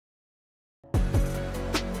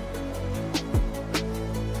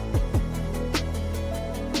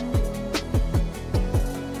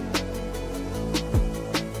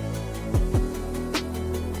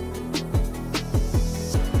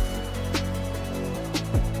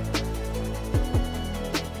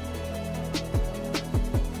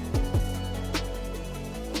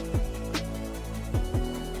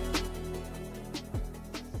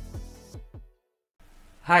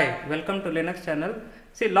Hi, welcome to Linux channel.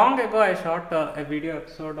 See, long ago I shot a video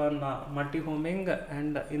episode on multi-homing,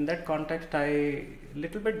 and in that context I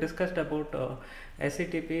little bit discussed about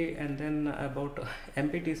SCTP and then about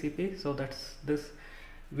MPTCP. So that's this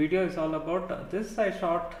video is all about. This I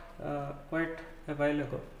shot quite a while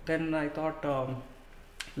ago. Then I thought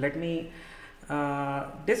let me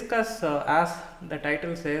discuss as the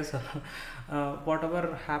title says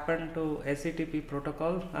whatever happened to SCTP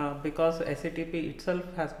protocol, because SCTP itself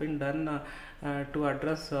has been done to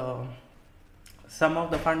address some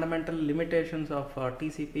of the fundamental limitations of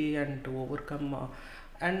TCP and to overcome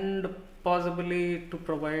and possibly to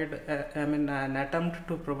provide an attempt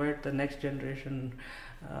to provide the next generation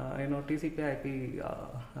TCP IP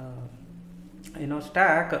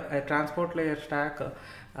stack, a transport layer stack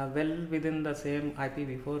well within the same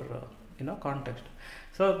IPv4 context.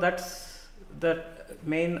 So that's the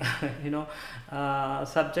main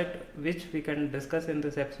subject which we can discuss in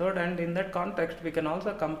this episode, and in that context we can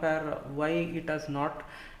also compare why it has not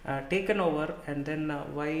taken over, and then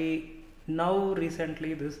why now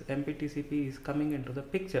recently this MPTCP is coming into the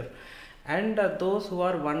picture. And those who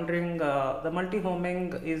are wondering, the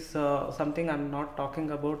multi-homing is something I'm not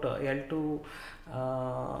talking about L2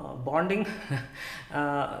 bonding.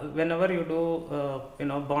 Whenever you do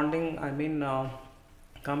bonding, I mean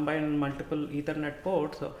combine multiple Ethernet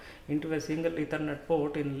ports into a single Ethernet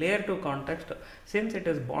port in layer 2 context. Since it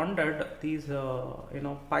is bonded, these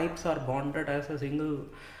pipes are bonded as a single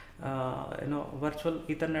virtual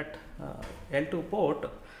Ethernet L2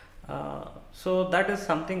 port. So that is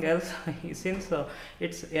something else. Since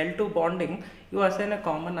it's L2 bonding, you assign a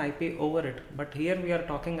common IP over it, but here we are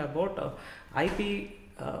talking about IP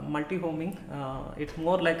multi-homing. It's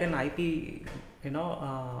more like an IP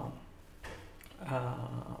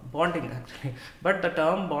bonding actually, but the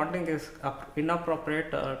term bonding is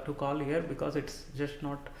inappropriate to call here, because it's just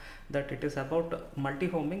not that. It is about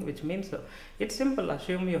multi-homing, which means it's simple.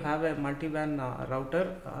 Assume you have a multi-WAN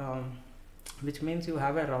router, which means you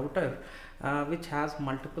have a router which has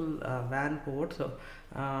multiple WAN ports.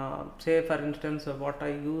 Say for instance, what I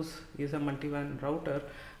use is a multi-WAN router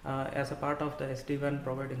as a part of the SD-WAN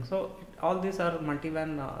providing. So all these are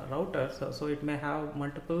multi-WAN routers, so it may have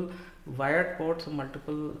multiple wired ports,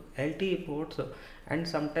 multiple LTE ports, and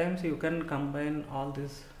sometimes you can combine all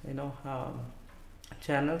these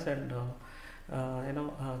channels and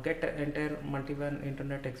get an entire multi-WAN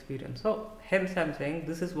internet experience. So hence I'm saying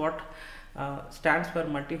this is what stands for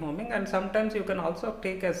multi-homing. And sometimes you can also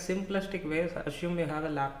take a simplistic way. Assume you have a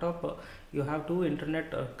laptop, you have two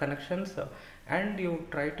internet connections, and you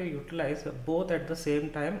try to utilize both at the same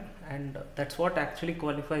time, and that's what actually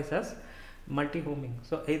qualifies as multi-homing.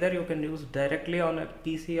 So either you can use directly on a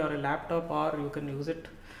PC or a laptop, or you can use it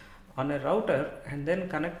on a router and then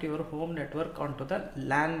connect your home network onto the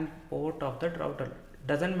LAN port of that router.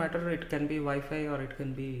 Doesn't matter, it can be Wi-Fi or it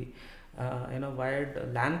can be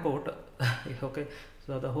wired LAN port. Okay,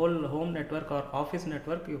 so the whole home network or office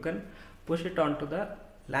network, you can push it onto the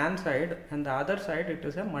LAN side, and the other side it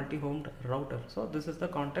is a multi-homed router. So this is the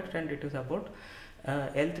context, and it is about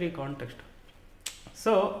L3 context.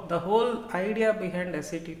 So the whole idea behind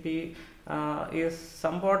SCTP is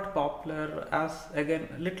somewhat popular, as again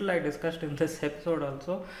little I discussed in this episode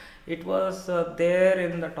also. It was there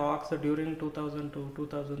in the talks during 2002,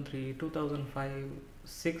 2003, 2005,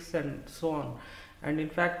 6 and so on. And in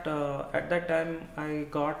fact at that time I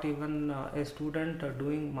got even a student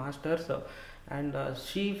doing masters, and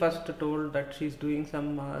she first told that she's doing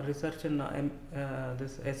some research in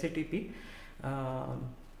this SCTP,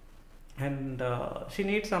 and she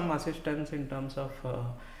needs some assistance in terms of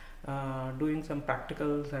doing some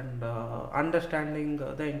practicals and understanding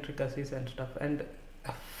the intricacies and stuff. And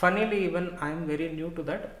funnily, even I'm very new to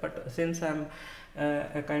that, but since I'm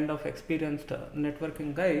a kind of experienced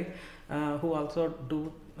networking guy who also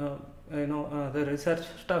do the research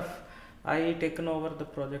stuff, I taken over the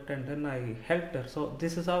project and then I helped her. So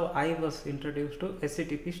this is how I was introduced to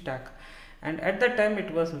SCTP stack. And at that time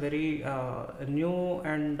it was very new,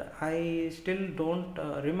 and I still don't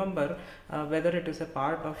remember whether it is a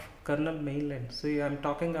part of kernel mainline. See, I'm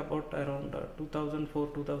talking about around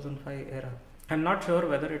 2004-2005 era. I'm not sure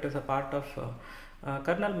whether it is a part of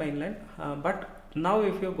kernel mainline, but now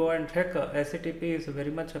if you go and check, SCTP is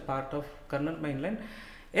very much a part of kernel mainline.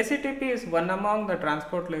 SCTP is one among the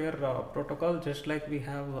transport layer protocol, just like we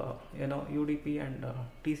have UDP and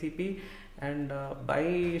TCP, and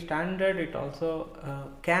by standard it also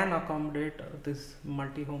can accommodate this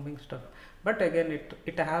multi-homing stuff. But again,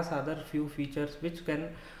 it has other few features which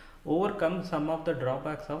can overcome some of the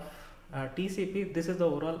drawbacks of TCP. This is the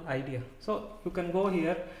overall idea. So you can go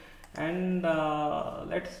here And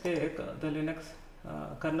let's take the Linux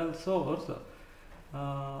kernel source.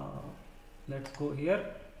 Let's go here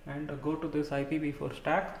and go to this IPv4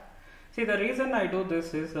 stack. See, the reason I do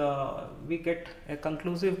this is we get a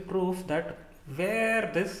conclusive proof that where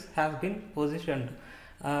this has been positioned,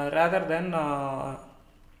 rather than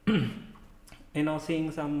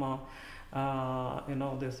seeing some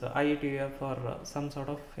this IETF or some sort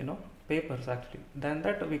of papers. Actually, than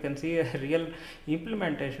that we can see a real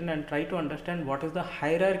implementation and try to understand what is the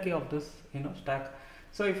hierarchy of this stack.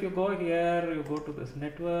 So if you go here, you go to this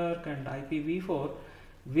network and IPv4.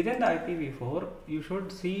 Within the IPv4 you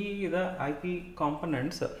should see the IP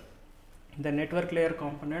components, the network layer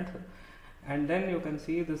components, and then you can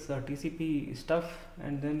see this TCP stuff,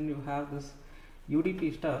 and then you have this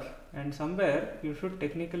UDP stuff, and somewhere you should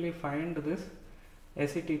technically find this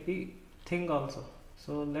SCTP thing also.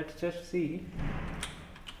 So let's just see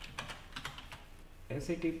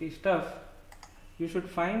SCTP stuff. You should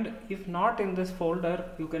find, if not in this folder,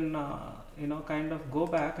 you can kind of go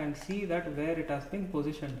back and see that where it has been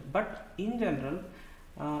positioned. But in general,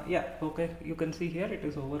 yeah, okay, you can see here it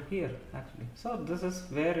is over here actually. So this is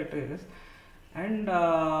where it is, and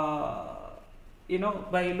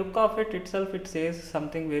by look of it itself, it says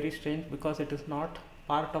something very strange, because it is not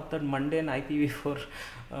part of the mundane IPv4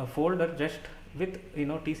 folder, just with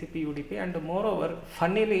TCP UDP. And moreover,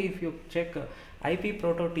 funnily, if you check IP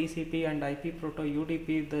proto TCP and IP proto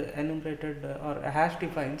UDP, the enumerated or hash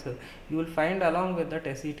defines, you will find along with that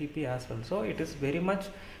SCTP as well. So it is very much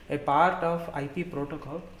a part of IP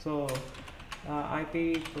protocol. So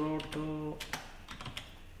IP proto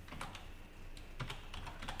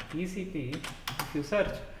TCP, if you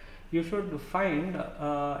search, you should find,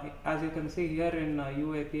 as you can see here in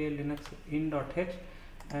UAPI Linux in.h.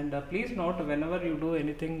 And please note, whenever you do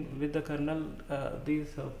anything with the kernel,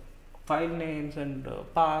 these file names and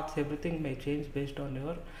paths, everything may change based on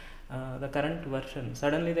your the current version.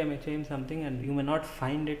 Suddenly they may change something and you may not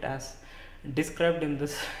find it as described in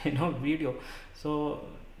this video. So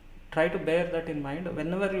try to bear that in mind.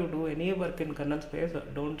 Whenever you do any work in kernel space,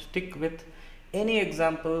 don't stick with any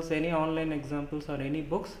examples, any online examples or any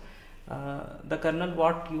books. The kernel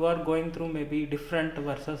what you are going through may be different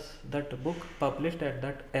versus that book published at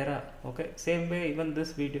that era. Okay, same way even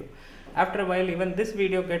this video, after a while even this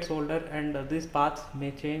video gets older, and these paths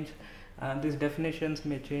may change, these definitions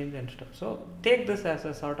may change and stuff. So take this as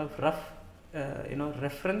a sort of rough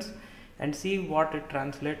reference and see what it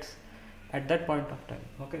translates at that point of time.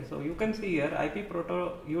 Okay, so you can see here IP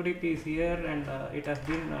proto UDP is here, and it has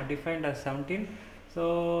been defined as 17.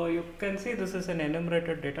 So you can see this is an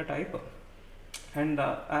enumerated data type, and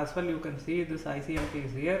as well you can see this ICMP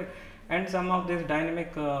is here, and some of these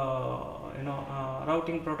dynamic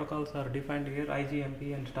routing protocols are defined here,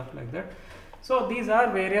 IGMP and stuff like that. So these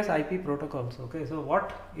are various IP protocols. Okay, so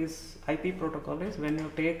what is IP protocol is when you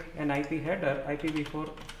take an IP header, IPv4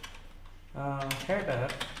 header,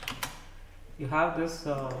 you have this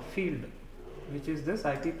field which is this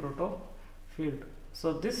IP proto field.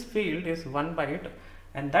 So this field is 1 byte,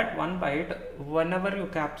 and that 1 byte, whenever you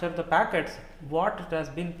capture the packets, what it has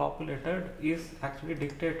been populated is actually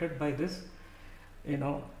dictated by this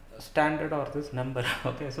standard or this number.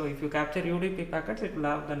 Okay, so if you capture UDP packets, it will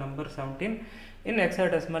have the number 17. In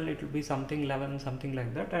hexadecimal it will be something 11, something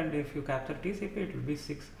like that, and if you capture TCP it will be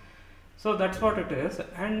 6. So that's what it is,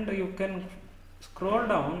 and you can scroll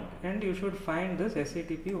down and you should find this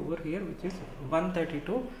SCTP over here, which is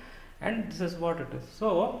 132, and this is what it is.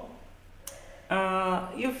 So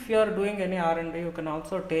if you are doing any R&D, you can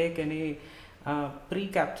also take any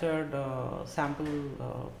pre-captured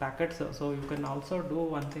sample packets. So you can also do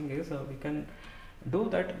one thing is we can do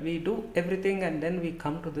that, we do everything and then we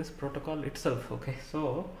come to this protocol itself. Okay,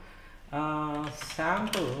 so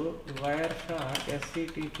sample Wireshark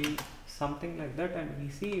SCTP, something like that, and we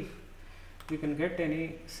see if we can get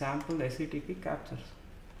any sample SCTP captures.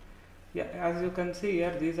 Yeah, as you can see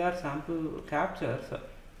here, these are sample captures.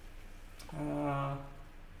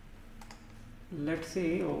 Let's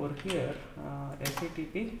see over here,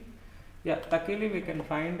 SCTP. Yeah, luckily we can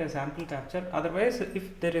find a sample capture. Otherwise,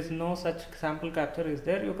 if there is no such sample capture is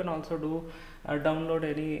there, you can also do download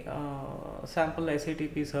any sample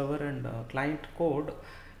SCTP server and client code,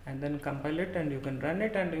 and then compile it, and you can run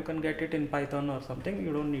it, and you can get it in Python or something.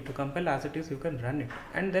 You don't need to compile, as it is you can run it,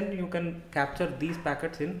 and then you can capture these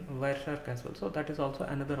packets in Wireshark as well. So that is also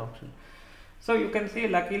another option. So you can see,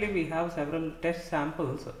 luckily we have several test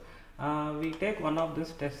samples. We take one of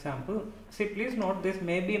this test sample. See, please note, this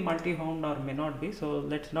may be multi-homed or may not be, so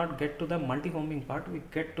let's not get to the multi-homing part. We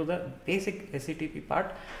get to the basic SCTP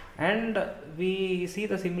part, and we see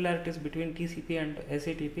the similarities between TCP and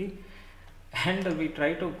SCTP. and we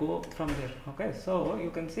try to go from there. Okay, so you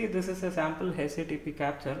can see this is a sample SCTP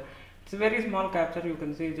capture. It's a very small capture. You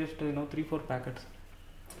can see just 3-4 packets,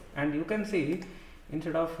 and you can see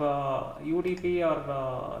instead of UDP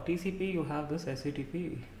or TCP, you have this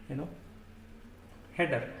SCTP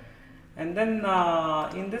header. And then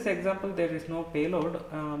in this example there is no payload.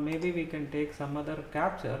 Maybe we can take some other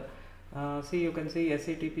capture. See, you can see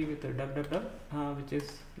SCTP with www, which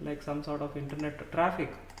is like some sort of internet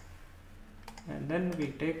traffic, and then we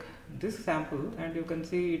take this sample, and you can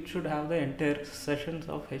see it should have the entire sessions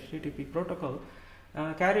of HTTP protocol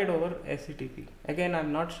carried over SCTP. Again,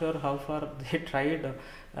 I'm not sure how far they tried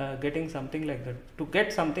getting something like that. To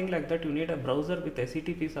get something like that, you need a browser with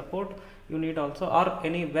SCTP support. You need also, or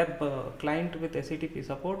any web client with SCTP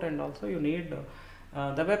support, and also you need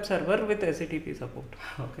the web server with SCTP support.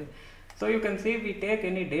 Okay, so you can see we take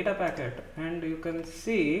any data packet, and you can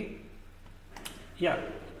see, yeah,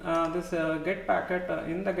 this get packet.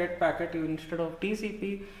 In the get packet, you instead of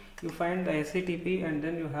TCP, you find the SCTP, and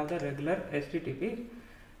then you have the regular HTTP,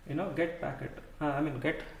 get packet,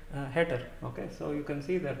 get header. Okay, so you can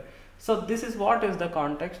see that. So this is what is the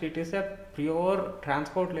context. It is a pure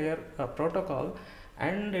transport layer protocol,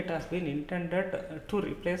 and it has been intended to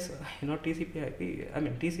replace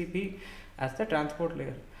TCP as the transport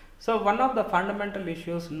layer. So one of the fundamental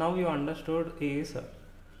issues now you understood is,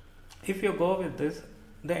 if you go with this,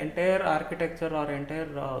 the entire architecture or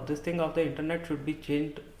entire this thing of the internet should be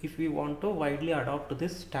changed if we want to widely adopt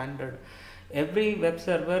this standard. Every web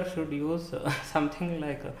server should use something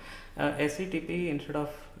like SCTP instead of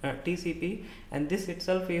TCP, and this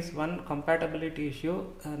itself is one compatibility issue.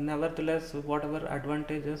 Nevertheless, whatever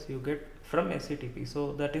advantages you get from SCTP,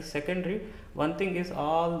 so that is secondary. One thing is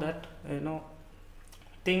all that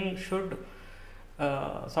thing should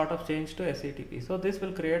sort of change to SCTP. So this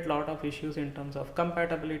will create lot of issues in terms of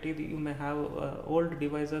compatibility. You may have old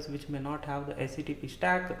devices which may not have the SCTP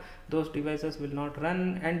stack. Those devices will not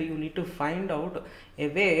run, and you need to find out a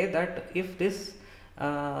way that if this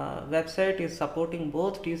website is supporting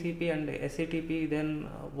both TCP and SCTP, then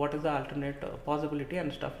what is the alternate possibility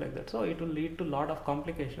and stuff like that. So it will lead to lot of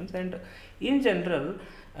complications. And in general,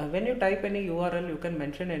 when you type any URL, you can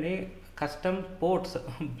mention any custom ports,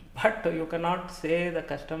 but you cannot say the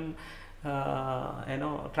custom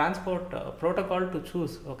transport protocol to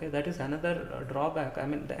choose. Okay, that is another drawback.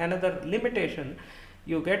 Another limitation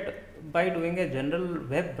you get by doing a general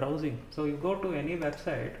web browsing. So you go to any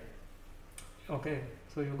website. Okay,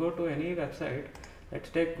 so you go to any website. Let's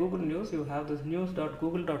take Google News. You have this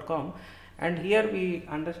news.google.com, and here we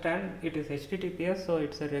understand it is HTTPS, so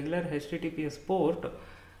it's a regular HTTPS port,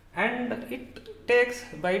 and it takes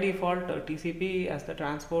by default TCP as the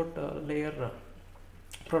transport layer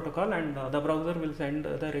protocol, and the browser will send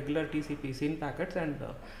the regular TCP SYN packets, and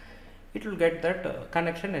it will get that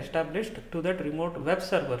connection established to that remote web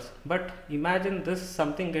servers. But imagine this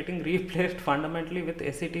something getting replaced fundamentally with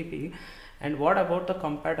SCTP. And what about the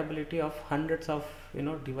compatibility of hundreds of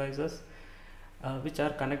devices which are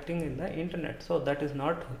connecting in the internet? So that is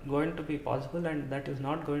not going to be possible, and that is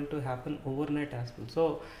not going to happen overnight as well.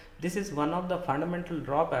 So this is one of the fundamental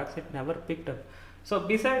drawbacks. It never picked up. So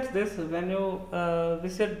besides this, when you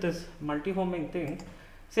visit this multi-homing thing,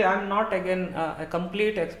 see, I am not again a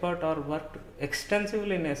complete expert or worked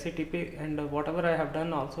extensively in SCTP, and whatever I have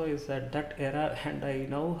done also is at that era, and I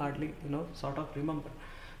now hardly sort of remember.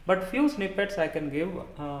 But few snippets I can give.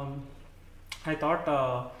 I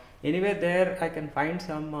thought anyway there I can find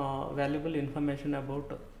some valuable information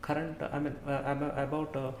about current,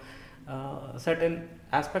 about certain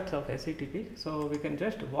aspects of SCTP. So we can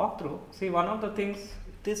just walk through. See, one of the things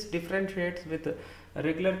this differentiates with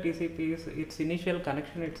regular TCP is its initial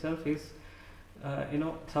connection itself is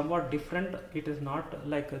somewhat different. It is not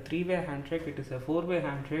like a 3-way handshake, it is a 4-way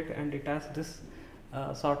handshake, and it has this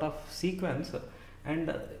sort of sequence.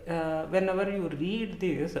 And whenever you read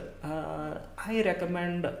this, I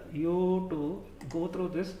recommend you to go through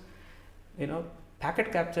this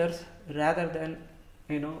packet captures rather than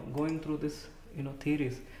going through this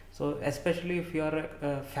theories. So especially if you are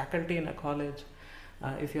a faculty in a college,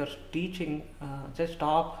 if you are teaching, just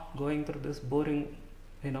stop going through this boring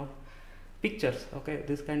pictures. Okay,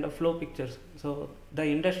 this kind of flow pictures. So the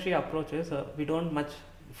industry approaches, we don't much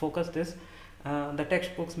focus this. The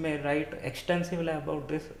textbooks may write extensively about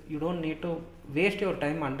this. You don't need to waste your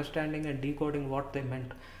time understanding and decoding what they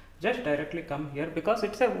meant. Just directly come here, because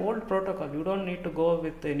it's an old protocol. You don't need to go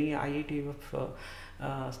with any IET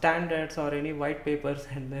standards or any white papers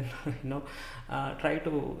and then try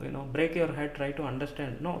to break your head, try to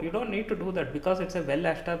understand. No, you don't need to do that, because it's a well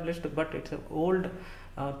established, but it's an old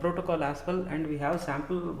protocol as well, and we have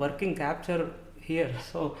sample working capture here.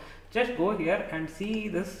 So just go here and see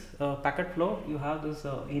this packet flow. You have this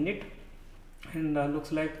init, and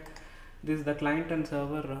looks like this is the client and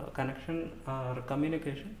server connection or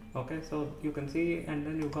communication. Okay, so you can see, and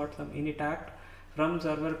then you got some init act from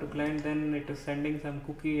server to client, then it is sending some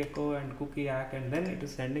cookie echo and cookie act, and then it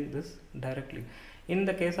is sending this directly. In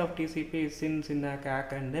the case of TCP, sin synac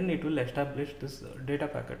act, and then it will establish this data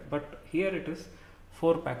packet, but here it is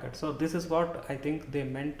 4 packets. So this is what I think they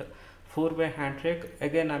meant, 4-way handshake.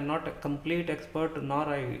 Again, I'm not a complete expert, nor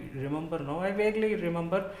I remember. No, I vaguely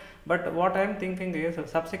remember, but what I'm thinking is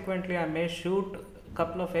subsequently I may shoot a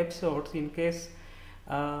couple of episodes in case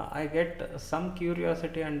I get some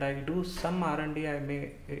curiosity and I do some R&D. I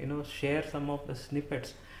may share some of the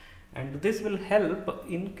snippets, and this will help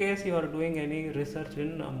in case you are doing any research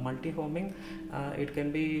in multi-homing. It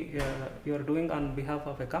can be you are doing on behalf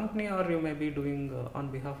of a company, or you may be doing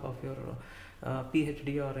on behalf of your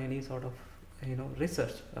PhD or any sort of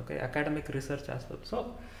research, okay, academic research as well.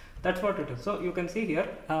 So that's what it is. So you can see here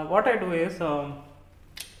what I do is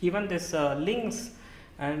even this links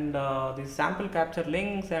and these sample capture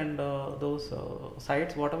links and those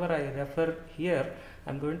sites, whatever I refer here,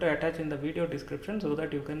 I'm going to attach in the video description so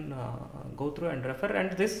that you can go through and refer.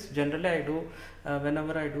 And this generally I do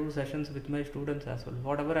whenever I do sessions with my students as well.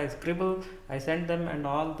 Whatever I scribble, I send them, and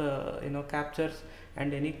all the captures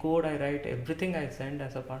and any code I write, everything I send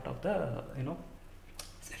as a part of the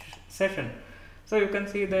session. So you can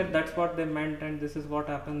see that that's what they meant, and this is what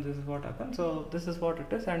happens, this is what happens. So this is what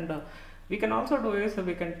it is. And we can also do is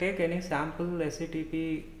we can take any sample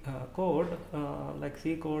SCTP code like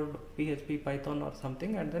C code, PHP, Python or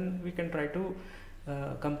something, and then we can try to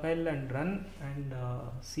compile and run and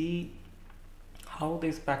see how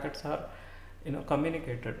these packets are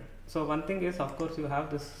communicated. So one thing is, of course, you have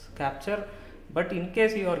this capture, but in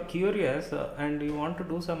case you are curious and you want to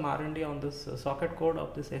do some R&D on this socket code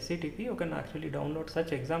of this SCTP, you can actually download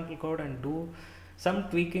such example code and do some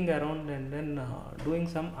tweaking around, and then doing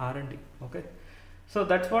some R&D. Okay, so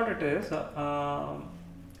that's what it is.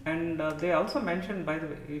 And they also mentioned, by the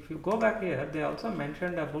way, if you go back here, they also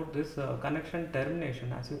mentioned about this connection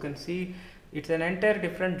termination. As you can see, it's an entire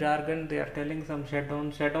different jargon. They are telling some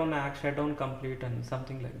shutdown act, shutdown complete, and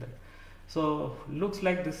something like that. So looks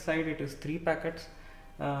like this side it is 3 packets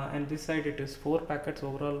and this side it is 4 packets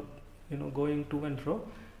overall, going to and fro.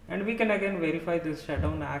 And we can again verify this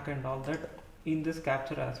shutdown act and all that in this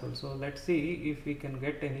capture as well. So let's see if we can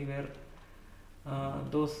get anywhere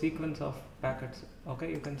those sequence of packets.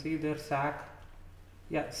 Okay, you can see their SAC,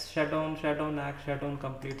 yeah, shutdown act, shutdown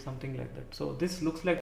complete, something like that. So this looks like